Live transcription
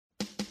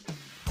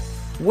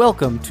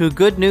Welcome to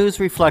Good News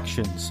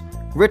Reflections,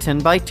 written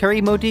by Terry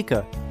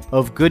Modica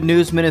of Good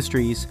News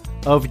Ministries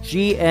of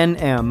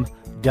GNM.org.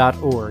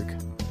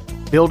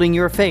 Building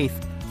your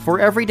faith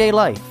for everyday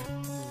life,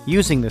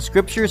 using the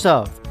scriptures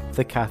of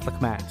the Catholic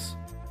Mass.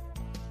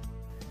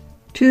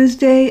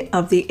 Tuesday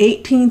of the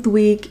 18th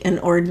week in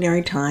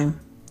Ordinary Time.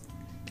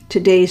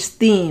 Today's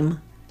theme,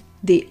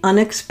 the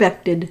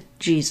unexpected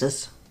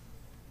Jesus.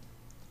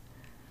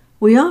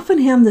 We often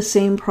have the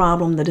same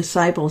problem the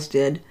disciples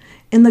did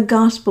in the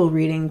Gospel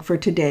reading for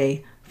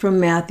today from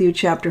Matthew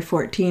chapter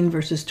 14,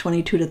 verses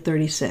 22 to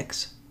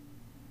 36.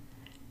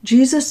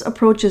 Jesus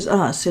approaches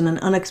us in an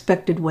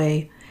unexpected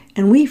way,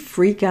 and we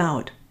freak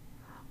out.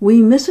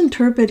 We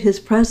misinterpret his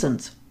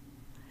presence.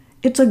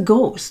 It's a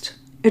ghost.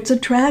 It's a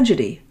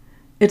tragedy.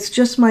 It's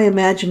just my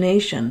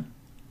imagination.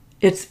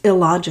 It's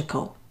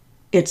illogical.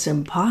 It's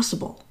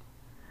impossible.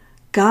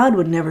 God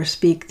would never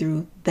speak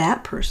through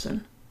that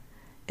person.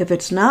 If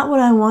it's not what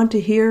I want to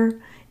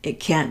hear, it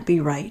can't be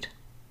right.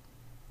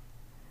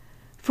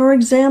 For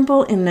example,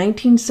 in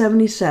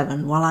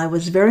 1977, while I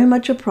was very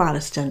much a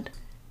Protestant,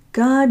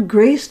 God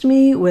graced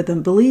me with a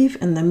belief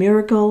in the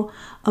miracle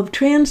of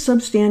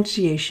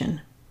transubstantiation,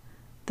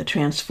 the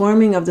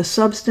transforming of the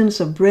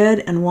substance of bread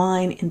and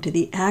wine into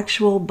the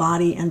actual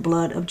body and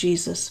blood of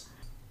Jesus,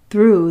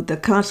 through the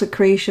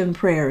consecration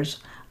prayers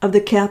of the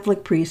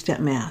Catholic priest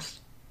at Mass.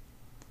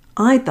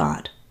 I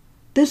thought,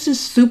 this is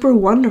super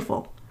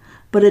wonderful,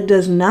 but it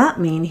does not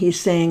mean he's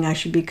saying I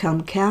should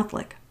become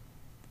Catholic.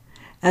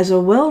 As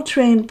a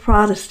well-trained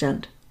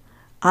Protestant,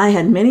 I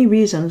had many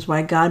reasons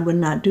why God would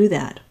not do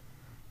that.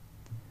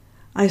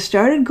 I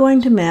started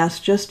going to Mass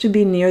just to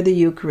be near the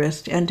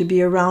Eucharist and to be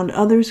around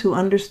others who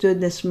understood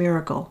this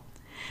miracle,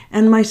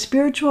 and my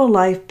spiritual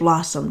life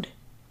blossomed.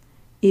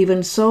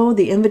 Even so,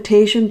 the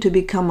invitation to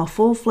become a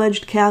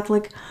full-fledged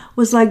Catholic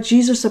was like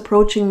Jesus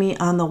approaching me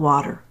on the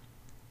water.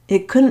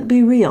 It couldn't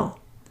be real.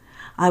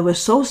 I was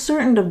so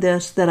certain of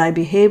this that I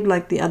behaved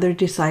like the other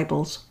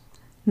disciples,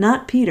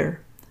 not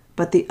Peter,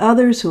 but the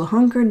others who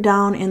hunkered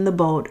down in the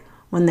boat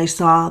when they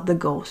saw the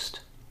ghost.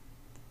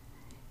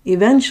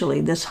 Eventually,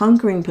 this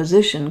hunkering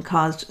position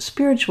caused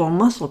spiritual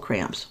muscle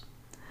cramps.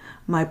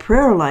 My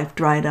prayer life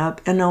dried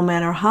up, and no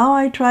matter how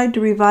I tried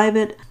to revive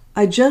it,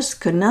 I just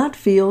could not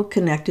feel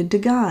connected to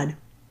God.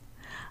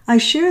 I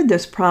shared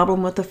this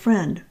problem with a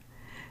friend.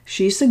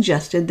 She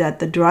suggested that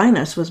the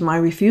dryness was my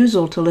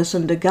refusal to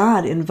listen to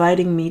God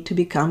inviting me to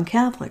become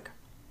Catholic.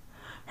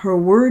 Her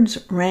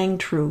words rang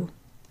true.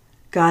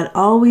 God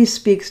always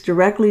speaks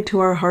directly to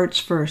our hearts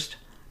first,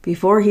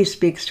 before he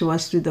speaks to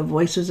us through the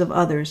voices of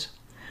others,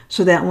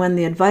 so that when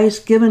the advice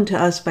given to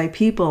us by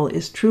people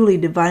is truly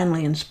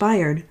divinely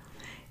inspired,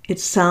 it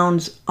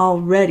sounds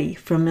already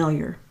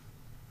familiar.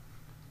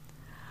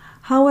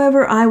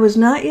 However, I was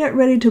not yet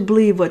ready to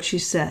believe what she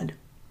said.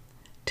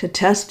 To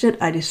test it,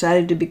 I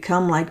decided to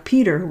become like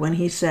Peter when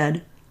he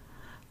said,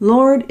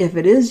 "Lord, if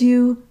it is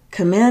you,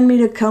 command me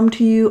to come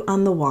to you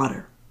on the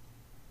water."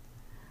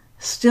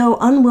 Still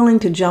unwilling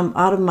to jump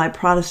out of my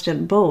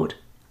Protestant boat,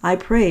 I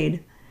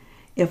prayed,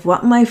 "If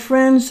what my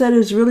friend said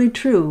is really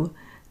true,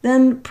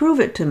 then prove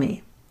it to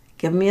me.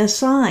 Give me a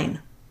sign."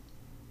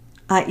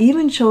 I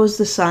even chose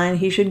the sign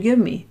he should give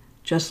me,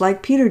 just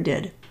like Peter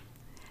did.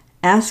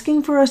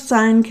 Asking for a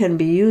sign can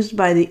be used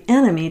by the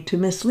enemy to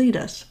mislead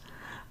us,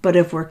 but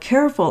if we're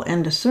careful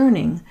and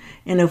discerning,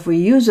 and if we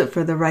use it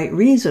for the right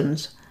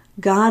reasons,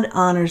 God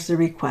honors the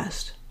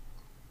request.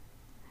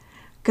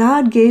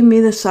 God gave me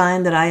the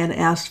sign that I had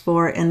asked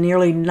for and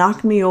nearly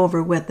knocked me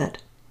over with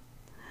it.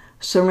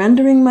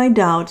 Surrendering my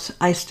doubts,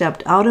 I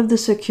stepped out of the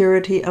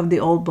security of the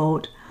old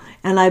boat,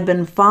 and I've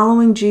been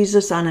following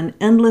Jesus on an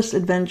endless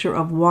adventure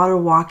of water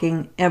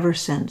walking ever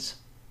since.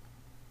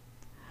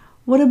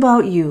 What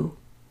about you?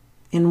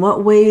 In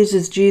what ways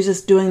is Jesus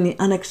doing the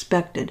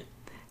unexpected,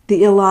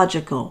 the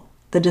illogical,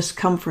 the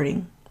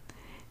discomforting?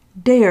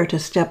 Dare to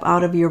step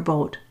out of your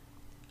boat.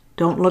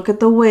 Don't look at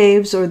the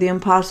waves or the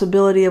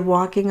impossibility of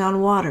walking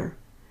on water.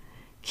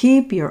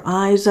 Keep your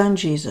eyes on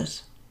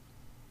Jesus.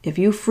 If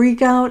you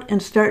freak out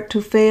and start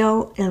to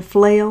fail and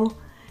flail,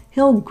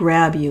 he'll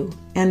grab you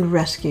and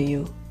rescue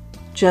you,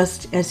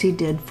 just as he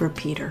did for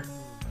Peter.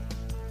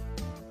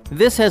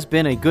 This has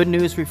been a Good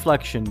News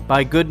Reflection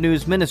by Good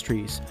News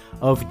Ministries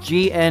of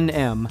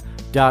GNM.org.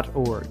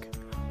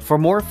 For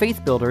more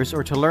faith builders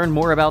or to learn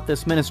more about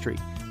this ministry,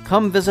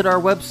 come visit our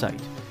website.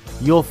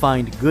 You'll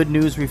find Good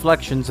News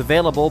Reflections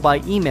available by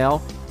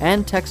email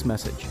and text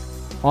message,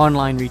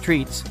 online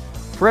retreats,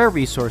 prayer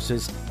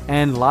resources,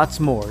 and lots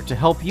more to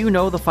help you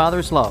know the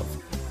Father's love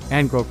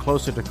and grow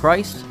closer to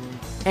Christ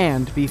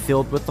and be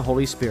filled with the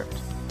Holy Spirit.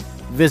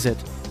 Visit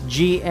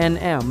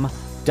GNM.org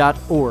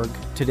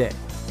today.